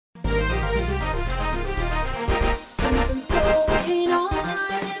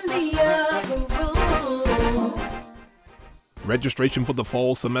Registration for the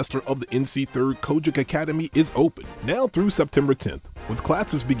fall semester of the NC 3rd Kojic Academy is open now through September 10th, with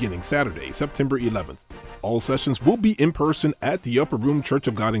classes beginning Saturday, September 11th. All sessions will be in person at the Upper Room Church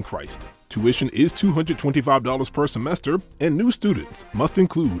of God in Christ. Tuition is $225 per semester, and new students must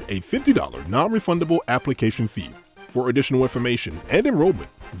include a $50 non-refundable application fee. For additional information and enrollment,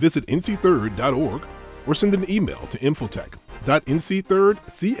 visit ncthird.org or send an email to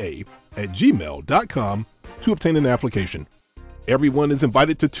infotech.ncthirdca@gmail.com to obtain an application. Everyone is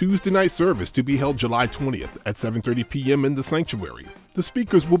invited to Tuesday night service to be held July 20th at 7:30 p.m. in the sanctuary. The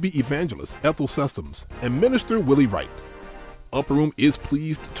speakers will be Evangelist Ethel Sessoms and Minister Willie Wright. Upper Room is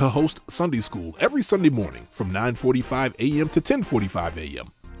pleased to host Sunday School every Sunday morning from 9:45 a.m. to 10:45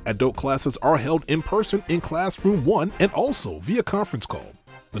 a.m. Adult classes are held in person in Classroom 1 and also via conference call.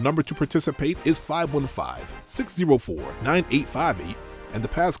 The number to participate is 515-604-9858 and the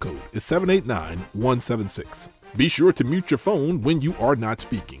passcode is 789176. Be sure to mute your phone when you are not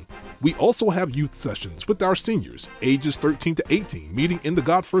speaking. We also have youth sessions with our seniors, ages 13 to 18, meeting in the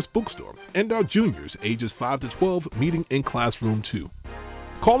God First bookstore, and our juniors, ages 5 to 12, meeting in Classroom 2.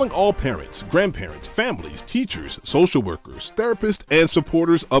 Calling all parents, grandparents, families, teachers, social workers, therapists, and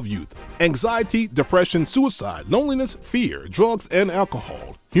supporters of youth. Anxiety, depression, suicide, loneliness, fear, drugs and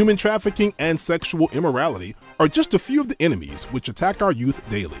alcohol, human trafficking, and sexual immorality are just a few of the enemies which attack our youth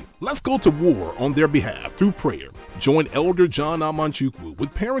daily. Let's go to war on their behalf through prayer. Join Elder John Amanchukwu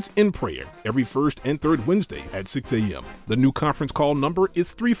with Parents in Prayer every first and third Wednesday at 6 a.m. The new conference call number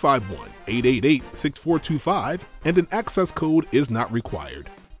is 351-888-6425 and an access code is not required.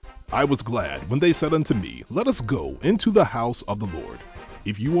 I was glad when they said unto me, let us go into the house of the Lord.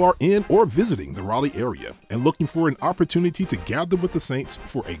 If you are in or visiting the Raleigh area and looking for an opportunity to gather with the saints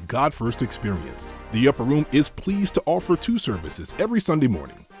for a God First experience, the Upper Room is pleased to offer 2 services every Sunday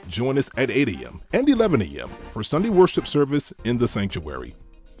morning. Join us at 8 a.m. and 11 a.m. for Sunday worship service in the sanctuary.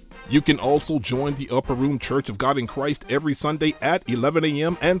 You can also join the Upper Room Church of God in Christ every Sunday at 11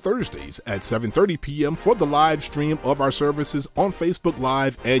 a.m. and Thursdays at 7:30 p.m. for the live stream of our services on Facebook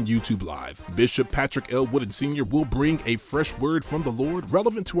Live and YouTube Live. Bishop Patrick L. Wooden Sr. will bring a fresh word from the Lord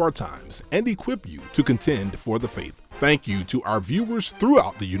relevant to our times and equip you to contend for the faith. Thank you to our viewers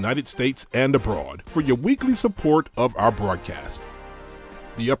throughout the United States and abroad for your weekly support of our broadcast.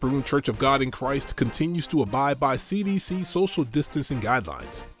 The Upper Room Church of God in Christ continues to abide by CDC social distancing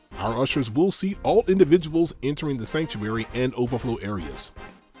guidelines. Our ushers will seat all individuals entering the sanctuary and overflow areas.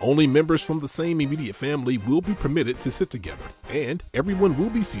 Only members from the same immediate family will be permitted to sit together, and everyone will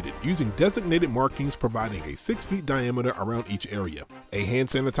be seated using designated markings providing a 6 feet diameter around each area. A hand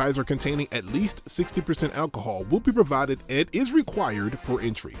sanitizer containing at least 60% alcohol will be provided and is required for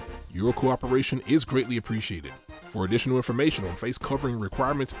entry. Your cooperation is greatly appreciated. For additional information on face covering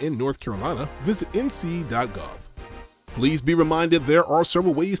requirements in North Carolina, visit nc.gov. Please be reminded there are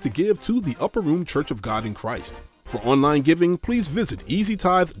several ways to give to the Upper Room Church of God in Christ. For online giving, please visit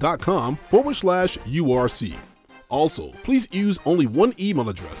easytithe.com/URC. Also, please use only one email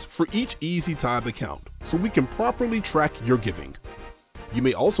address for each Easy Tithe account so we can properly track your giving. You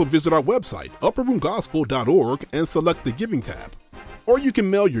may also visit our website, upperroomgospel.org, and select the Giving tab. Or you can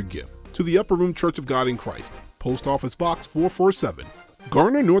mail your gift to the Upper Room Church of God in Christ, Post Office Box 447,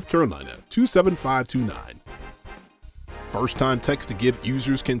 Garner, North Carolina 27529. First-time text-to-give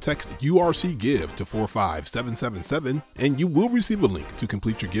users can text URC Give to 45777 and you will receive a link to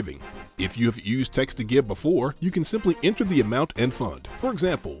complete your giving. If you have used text-to-give before, you can simply enter the amount and fund. For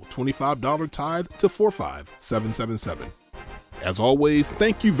example, $25 tithe to 45777. As always,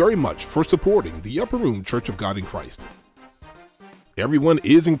 thank you very much for supporting the Upper Room Church of God in Christ. Everyone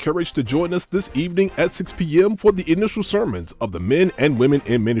is encouraged to join us this evening at 6 p.m. for the initial sermons of the men and women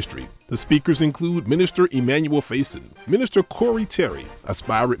in ministry. The speakers include Minister Emmanuel Faison, Minister Corey Terry,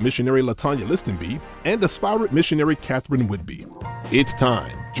 aspirant missionary Latanya Listenby, and aspirant missionary Catherine Whitby. It's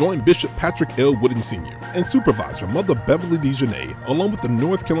time. Join Bishop Patrick L. Wooden Sr. and Supervisor Mother Beverly DeJournay along with the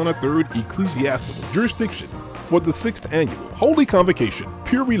North Carolina 3rd Ecclesiastical Jurisdiction for the 6th Annual Holy Convocation,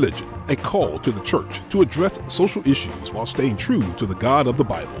 Pure Religion, a call to the church to address social issues while staying true to the God of the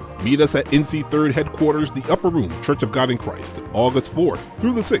Bible. Meet us at NC 3rd Headquarters, the Upper Room Church of God in Christ, August 4th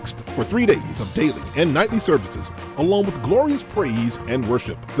through the 6th for 3 days of daily and nightly services, along with glorious praise and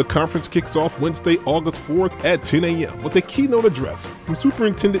worship. The conference kicks off Wednesday, August 4th at 10 a.m. with a keynote address from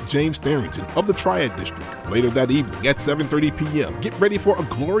Superintendent James Tharrington of the Triad District. Later that evening at 7:30 p.m., get ready for a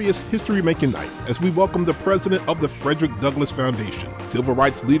glorious history-making night as we welcome the president of the Frederick Douglass Foundation, civil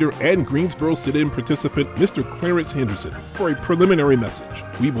rights leader and Greensboro sit-in participant, Mr. Clarence Henderson, for a preliminary message.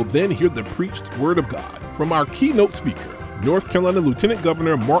 We will then hear the preached word of God from our keynote speaker, North Carolina Lieutenant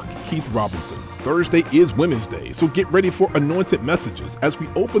Governor Mark Keith Robinson. Thursday is Women's Day, so get ready for anointed messages as we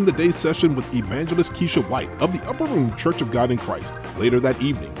open the day session with Evangelist Keisha White of the Upper Room Church of God in Christ. Later that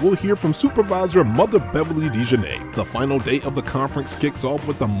evening, we'll hear from Supervisor Mother Beverly DeJournette. The final day of the conference kicks off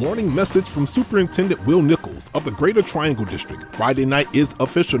with a morning message from Superintendent Will Nichols of the Greater Triangle District. Friday night is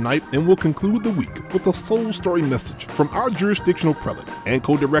official night, and we'll conclude the week with a soul story message from our jurisdictional prelate and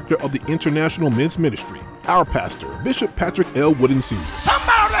co-director of the International Men's Ministry, our pastor, Bishop Patrick L. Wooden Sr.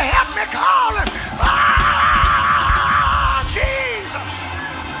 Somebody help me call him! Ah,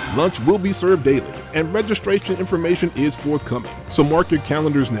 Jesus! Lunch will be served daily, and registration information is forthcoming, so mark your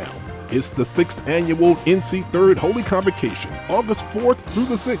calendars now. It's the 6th annual NC 3rd Holy Convocation, August 4th through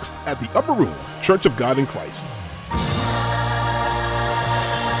the 6th at the Upper Room Church of God in Christ.